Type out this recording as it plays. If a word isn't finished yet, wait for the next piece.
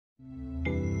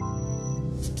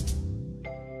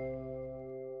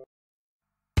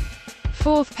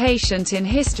Fourth patient in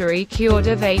history cured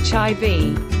of HIV.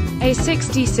 A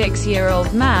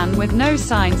 66-year-old man with no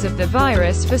signs of the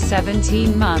virus for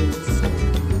 17 months.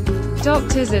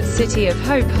 Doctors at City of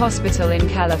Hope Hospital in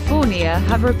California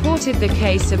have reported the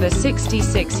case of a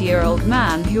 66-year-old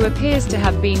man who appears to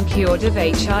have been cured of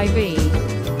HIV.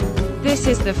 This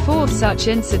is the fourth such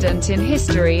incident in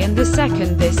history and the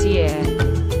second this year.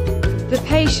 The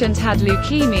patient had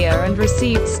leukemia and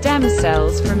received stem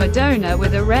cells from a donor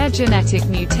with a rare genetic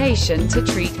mutation to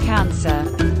treat cancer.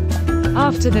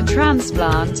 After the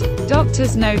transplant,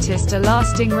 doctors noticed a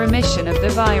lasting remission of the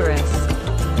virus.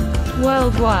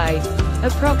 Worldwide,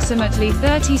 approximately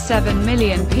 37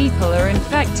 million people are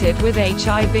infected with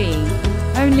HIV.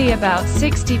 Only about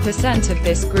 60% of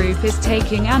this group is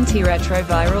taking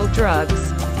antiretroviral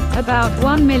drugs. About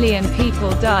 1 million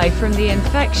people die from the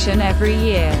infection every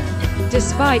year.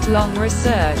 Despite long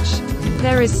research,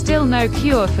 there is still no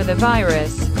cure for the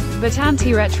virus, but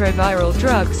antiretroviral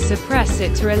drugs suppress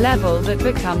it to a level that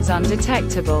becomes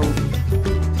undetectable.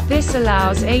 This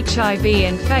allows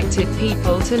HIV-infected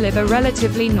people to live a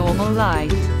relatively normal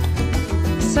life.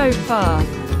 So far,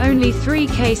 only 3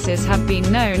 cases have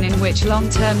been known in which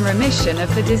long-term remission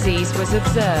of the disease was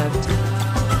observed.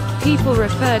 People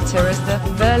referred to as the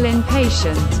Berlin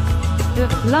patient, the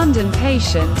London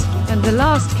patient, and the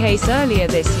last case earlier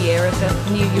this year of the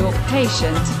New York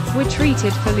patient, were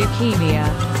treated for leukemia.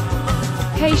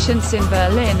 Patients in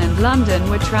Berlin and London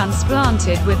were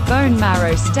transplanted with bone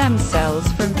marrow stem cells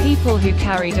from people who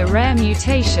carried a rare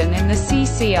mutation in the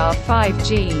CCR5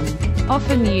 gene,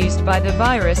 often used by the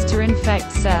virus to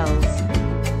infect cells.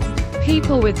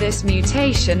 People with this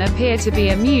mutation appear to be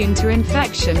immune to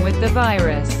infection with the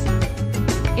virus.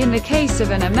 In the case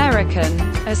of an American,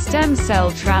 a stem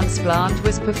cell transplant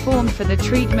was performed for the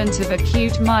treatment of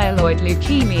acute myeloid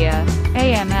leukemia,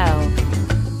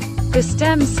 AML. The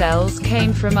stem cells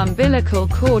came from umbilical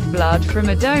cord blood from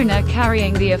a donor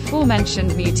carrying the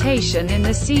aforementioned mutation in the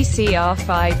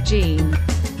CCR5 gene.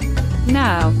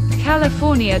 Now,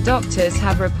 California doctors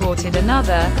have reported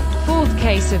another, fourth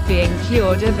case of being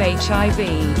cured of HIV.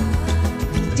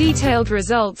 Detailed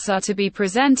results are to be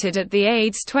presented at the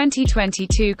AIDS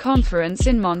 2022 conference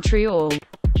in Montreal.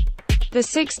 The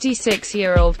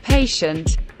 66-year-old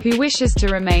patient, who wishes to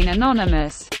remain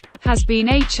anonymous, has been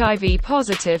HIV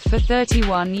positive for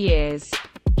 31 years.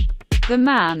 The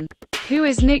man, who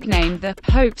is nicknamed the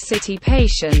Hope City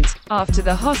patient, after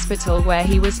the hospital where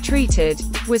he was treated,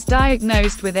 was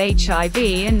diagnosed with HIV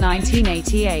in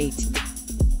 1988.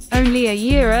 Only a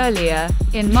year earlier,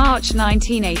 in March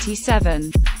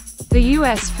 1987, the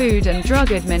U.S. Food and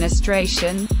Drug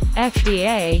Administration,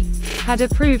 FDA, had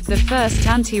approved the first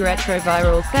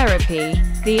antiretroviral therapy,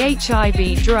 the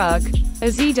HIV drug,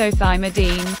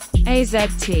 azithromycin,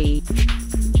 AZT.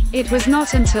 It was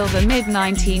not until the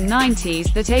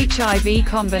mid-1990s that HIV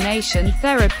combination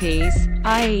therapies,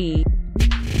 i.e.,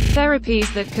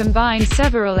 therapies that combine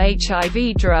several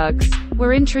HIV drugs,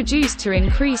 were introduced to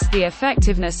increase the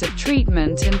effectiveness of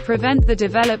treatment and prevent the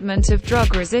development of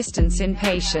drug resistance in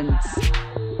patients.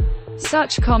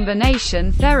 Such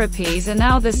combination therapies are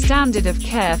now the standard of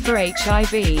care for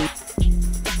HIV.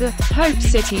 The Hope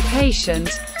City patient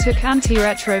took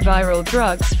antiretroviral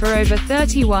drugs for over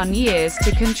 31 years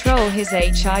to control his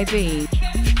HIV.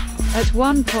 At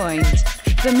one point,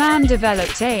 the man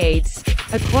developed AIDS,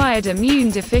 acquired immune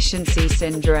deficiency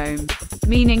syndrome,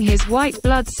 meaning his white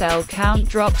blood cell count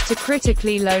dropped to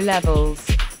critically low levels.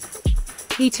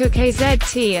 He took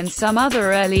AZT and some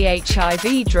other early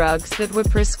HIV drugs that were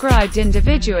prescribed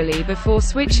individually before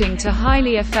switching to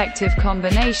highly effective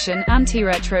combination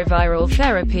antiretroviral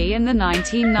therapy in the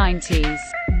 1990s.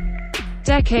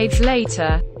 Decades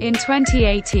later, in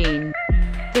 2018,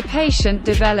 the patient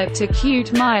developed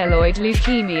acute myeloid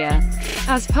leukemia.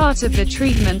 As part of the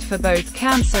treatment for both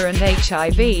cancer and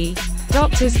HIV,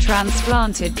 doctors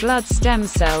transplanted blood stem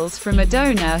cells from a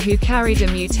donor who carried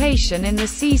a mutation in the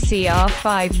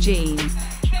CCR5 gene.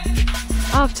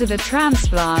 After the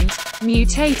transplant,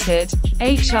 mutated,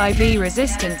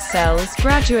 HIV-resistant cells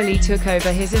gradually took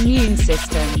over his immune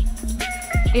system.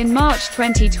 In March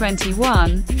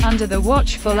 2021, under the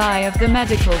watchful eye of the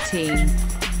medical team,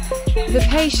 the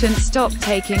patient stopped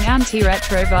taking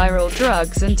antiretroviral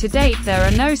drugs, and to date there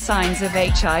are no signs of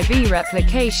HIV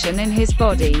replication in his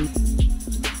body.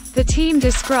 The team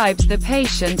describes the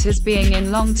patient as being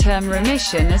in long-term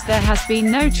remission as there has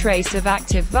been no trace of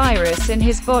active virus in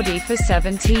his body for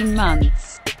 17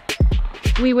 months.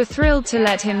 We were thrilled to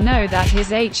let him know that his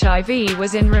HIV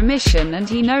was in remission and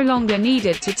he no longer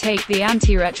needed to take the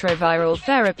antiretroviral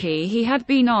therapy he had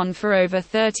been on for over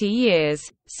 30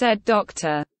 years, said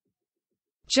Dr.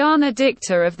 Jana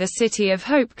Dicta of the City of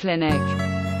Hope Clinic.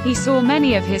 He saw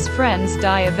many of his friends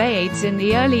die of AIDS in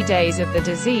the early days of the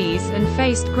disease, and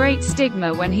faced great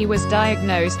stigma when he was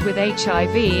diagnosed with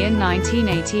HIV in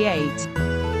 1988.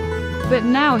 But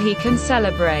now he can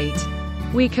celebrate.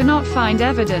 We cannot find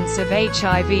evidence of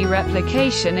HIV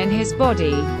replication in his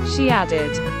body, she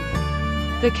added.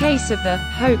 The case of the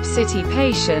Hope City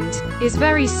patient is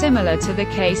very similar to the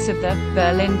case of the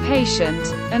Berlin patient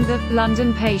and the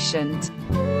London patient.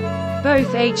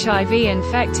 Both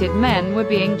HIV-infected men were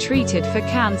being treated for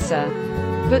cancer.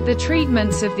 But the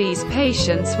treatments of these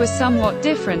patients were somewhat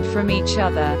different from each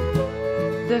other.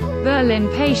 The Berlin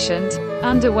patient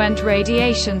underwent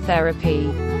radiation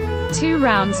therapy, 2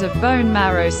 rounds of bone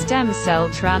marrow stem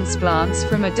cell transplants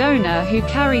from a donor who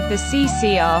carried the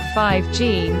CCR5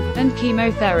 gene, and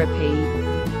chemotherapy.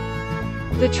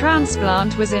 The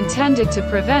transplant was intended to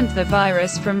prevent the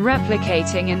virus from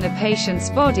replicating in the patient's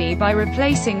body by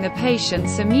replacing the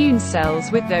patient's immune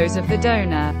cells with those of the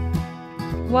donor,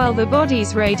 while the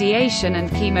body's radiation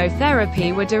and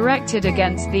chemotherapy were directed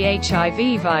against the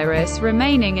HIV virus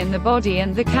remaining in the body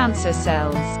and the cancer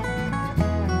cells.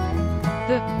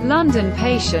 The London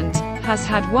patient has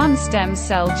had 1 stem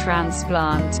cell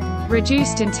transplant,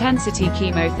 reduced intensity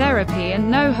chemotherapy and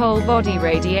no whole body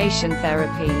radiation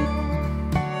therapy.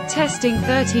 Testing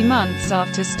 30 months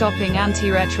after stopping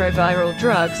antiretroviral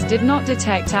drugs did not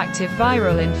detect active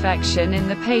viral infection in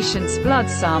the patient's blood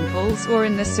samples or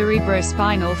in the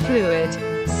cerebrospinal fluid,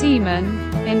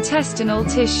 semen, intestinal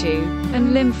tissue, and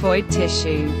lymphoid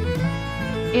tissue.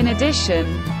 In addition,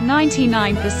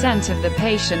 99% of the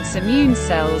patient's immune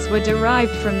cells were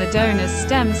derived from the donor's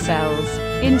stem cells,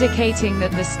 indicating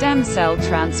that the stem cell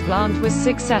transplant was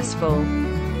successful.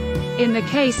 In the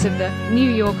case of the New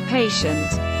York patient,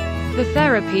 the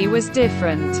therapy was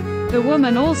different. The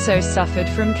woman also suffered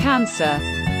from cancer,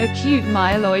 acute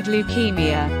myeloid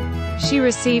leukemia. She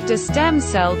received a stem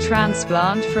cell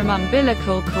transplant from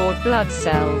umbilical cord blood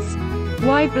cells.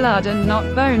 Why blood and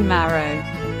not bone marrow?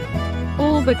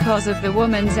 All because of the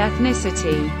woman's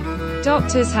ethnicity.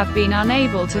 Doctors have been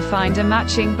unable to find a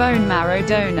matching bone marrow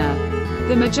donor.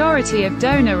 The majority of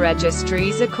donor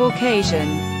registries are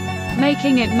Caucasian,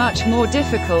 making it much more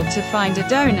difficult to find a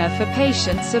donor for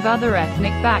patients of other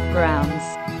ethnic backgrounds.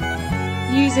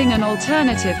 Using an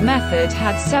alternative method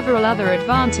had several other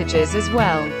advantages as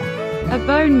well. A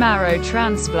bone marrow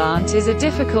transplant is a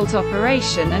difficult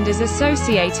operation and is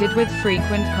associated with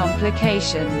frequent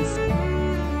complications.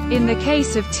 In the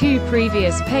case of 2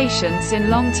 previous patients in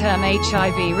long-term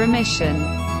HIV remission,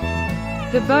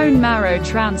 the bone marrow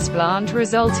transplant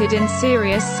resulted in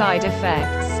serious side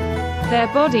effects. Their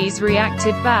bodies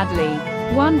reacted badly.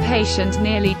 1 patient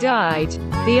nearly died,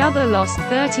 the other lost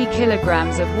 30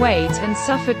 kilograms of weight and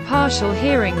suffered partial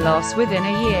hearing loss within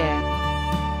a year.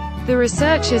 The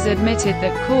researchers admitted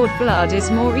that cord blood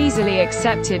is more easily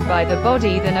accepted by the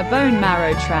body than a bone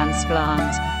marrow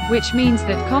transplant, which means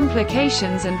that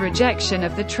complications and rejection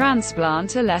of the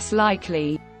transplant are less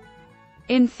likely.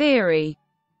 In theory,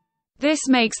 this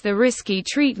makes the risky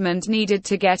treatment needed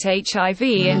to get HIV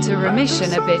into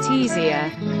remission a bit easier,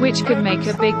 which could make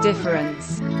a big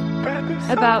difference.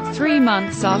 About 3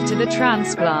 months after the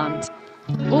transplant,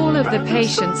 all of the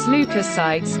patient's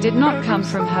leukocytes did not come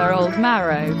from her old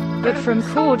marrow, but from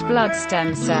cord blood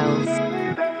stem cells.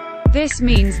 This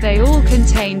means they all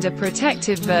contained a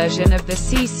protective version of the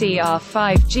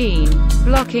CCR5 gene,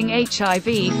 blocking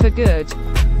HIV for good.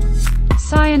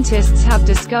 Scientists have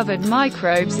discovered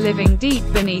microbes living deep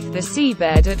beneath the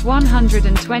seabed at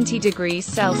 120 degrees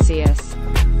Celsius.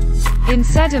 In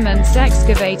sediments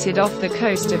excavated off the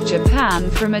coast of Japan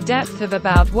from a depth of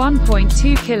about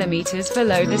 1.2 kilometers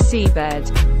below the seabed,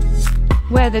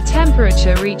 where the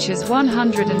temperature reaches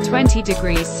 120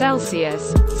 degrees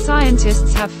Celsius,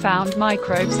 scientists have found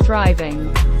microbes thriving.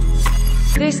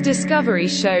 This discovery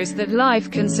shows that life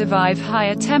can survive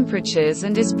higher temperatures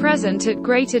and is present at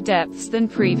greater depths than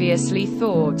previously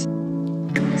thought.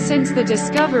 Since the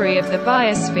discovery of the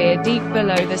biosphere deep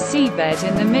below the seabed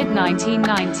in the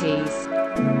mid-1990s,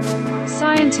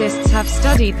 scientists have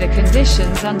studied the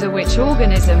conditions under which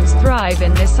organisms thrive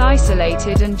in this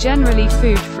isolated and generally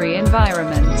food-free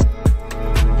environment.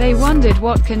 They wondered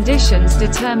what conditions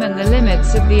determine the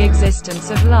limits of the existence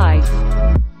of life.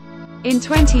 In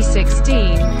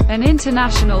 2016, an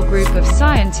international group of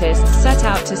scientists set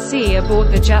out to sea aboard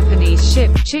the Japanese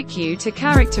ship Chikyu to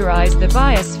characterize the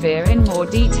biosphere in more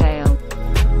detail.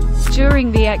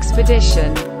 During the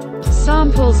expedition,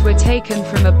 samples were taken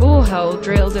from a borehole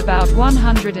drilled about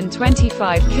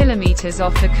 125 kilometers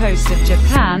off the coast of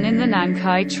Japan in the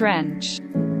Nankai Trench.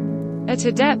 at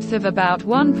a depth of about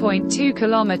 1.2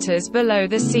 kilometers below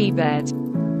the seabed.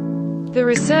 The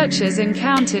researchers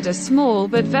encountered a small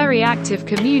but very active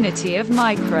community of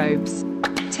microbes.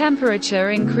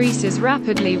 Temperature increases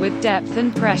rapidly with depth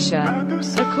and pressure.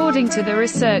 According to the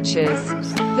researchers,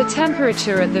 the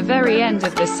temperature at the very end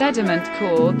of the sediment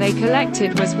core they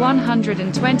collected was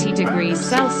 120 degrees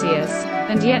Celsius,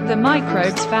 and yet the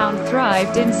microbes found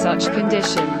thrived in such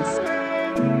conditions.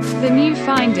 The new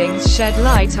findings shed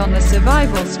light on the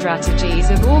survival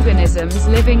strategies of organisms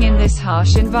living in this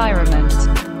harsh environment.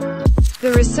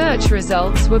 The research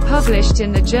results were published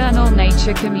in the journal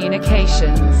Nature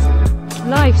Communications.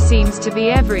 Life seems to be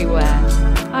everywhere.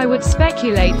 I would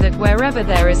speculate that wherever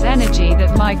there is energy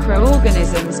that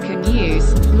microorganisms can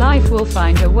use, life will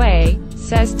find a way,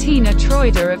 says Tina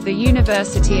Troider of the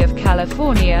University of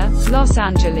California, Los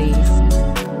Angeles.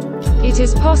 It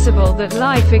is possible that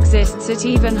life exists at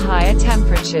even higher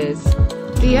temperatures.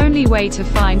 The only way to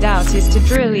find out is to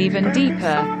drill even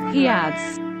deeper, he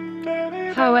adds.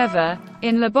 However,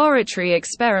 in laboratory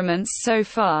experiments so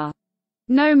far,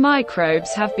 no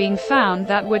microbes have been found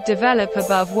that would develop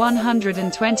above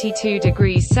 122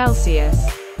 degrees Celsius.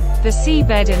 The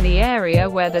seabed in the area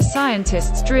where the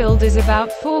scientists drilled is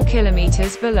about 4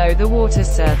 kilometers below the water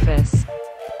surface.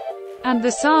 And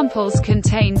the samples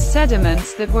contained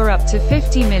sediments that were up to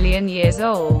 50 million years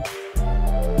old.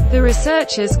 The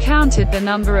researchers counted the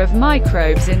number of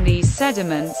microbes in these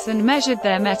sediments and measured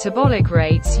their metabolic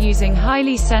rates using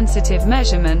highly sensitive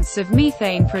measurements of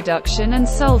methane production and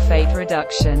sulfate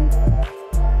reduction.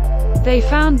 They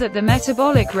found that the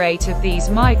metabolic rate of these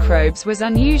microbes was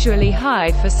unusually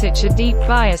high for such a deep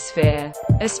biosphere,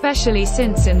 especially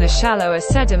since in the shallower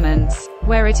sediments,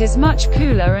 where it is much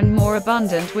cooler and more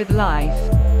abundant with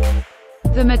life,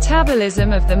 the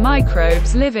metabolism of the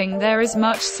microbes living there is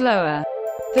much slower.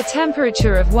 The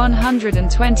temperature of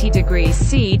 120 degrees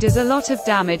C does a lot of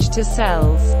damage to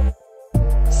cells.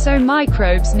 So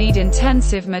microbes need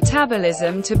intensive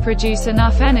metabolism to produce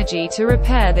enough energy to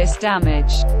repair this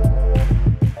damage.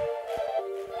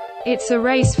 It's a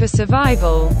race for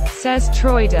survival, says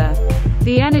Troider.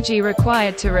 The energy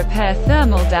required to repair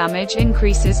thermal damage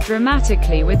increases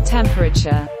dramatically with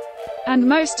temperature. And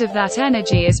most of that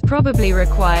energy is probably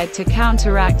required to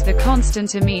counteract the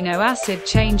constant amino acid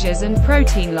changes and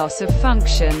protein loss of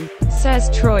function, says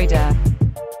Troider.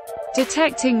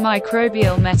 Detecting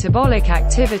microbial metabolic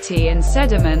activity in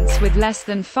sediments with less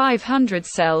than 500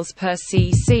 cells per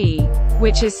cc,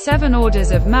 which is 7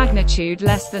 orders of magnitude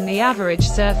less than the average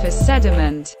surface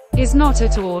sediment, is not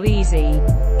at all easy.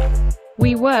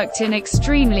 We worked in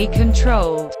extremely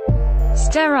controlled,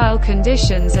 sterile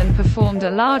conditions and performed a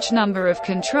large number of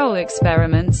control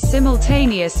experiments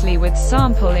simultaneously with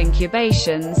sample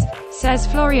incubations, says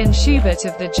Florian Schubert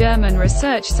of the German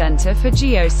Research Center for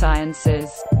Geosciences,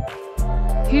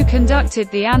 who conducted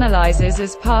the analyses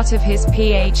as part of his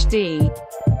PhD.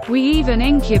 We even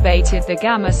incubated the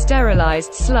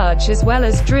gamma-sterilized sludge as well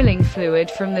as drilling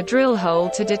fluid from the drill hole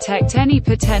to detect any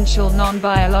potential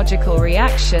non-biological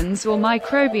reactions or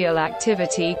microbial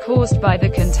activity caused by the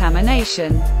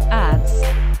contamination, adds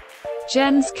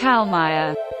Jens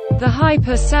Kallmeyer. The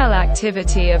hypercell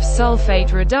activity of sulfate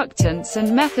reductants and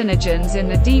methanogens in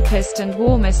the deepest and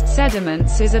warmest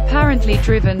sediments is apparently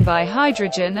driven by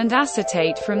hydrogen and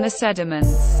acetate from the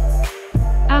sediments.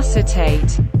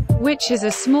 Acetate, which is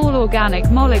a small organic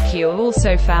molecule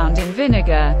also found in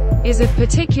vinegar, is of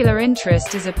particular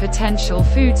interest as a potential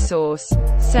food source,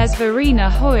 says Verena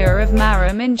Hoyer of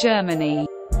Marum in Germany.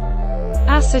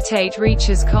 Acetate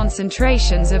reaches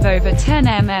concentrations of over 10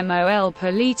 mmol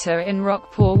per liter in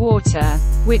rock-poor water,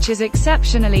 which is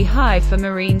exceptionally high for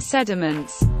marine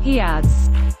sediments, he adds.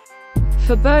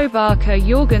 For Bo Barker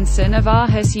Jorgensen of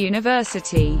Aarhus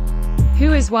University,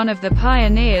 who is one of the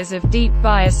pioneers of deep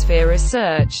biosphere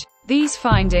research, these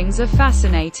findings are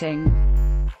fascinating.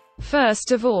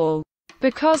 First of all,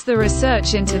 because the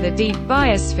research into the deep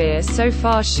biosphere so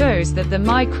far shows that the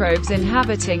microbes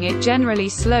inhabiting it generally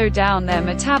slow down their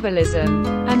metabolism,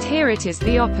 and here it is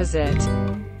the opposite.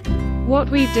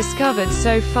 What we've discovered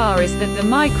so far is that the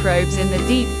microbes in the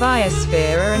deep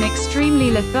biosphere are an extremely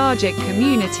lethargic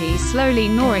community slowly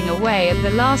gnawing away at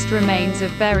the last remains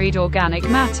of buried organic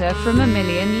matter from 1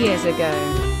 million years ago.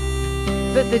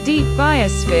 But the deep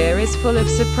biosphere is full of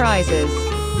surprises.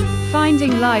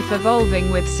 Finding life evolving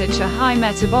with such a high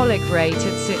metabolic rate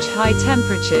at such high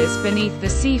temperatures beneath the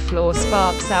seafloor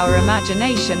sparks our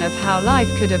imagination of how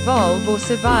life could evolve or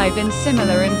survive in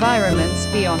similar environments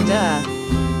beyond Earth,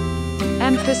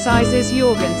 emphasizes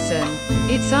Jorgensen.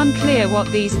 It's unclear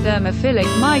what these thermophilic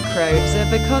microbes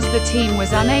are because the team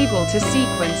was unable to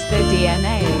sequence their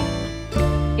DNA.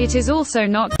 It is also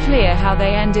not clear how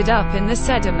they ended up in the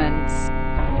sediments.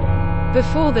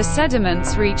 Before the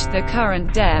sediments reached the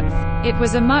current depth, it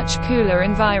was a much cooler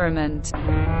environment.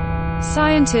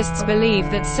 Scientists believe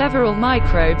that several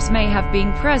microbes may have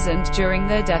been present during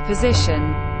their deposition,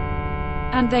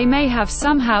 and they may have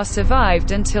somehow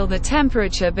survived until the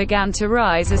temperature began to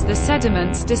rise as the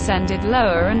sediments descended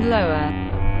lower and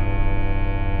lower.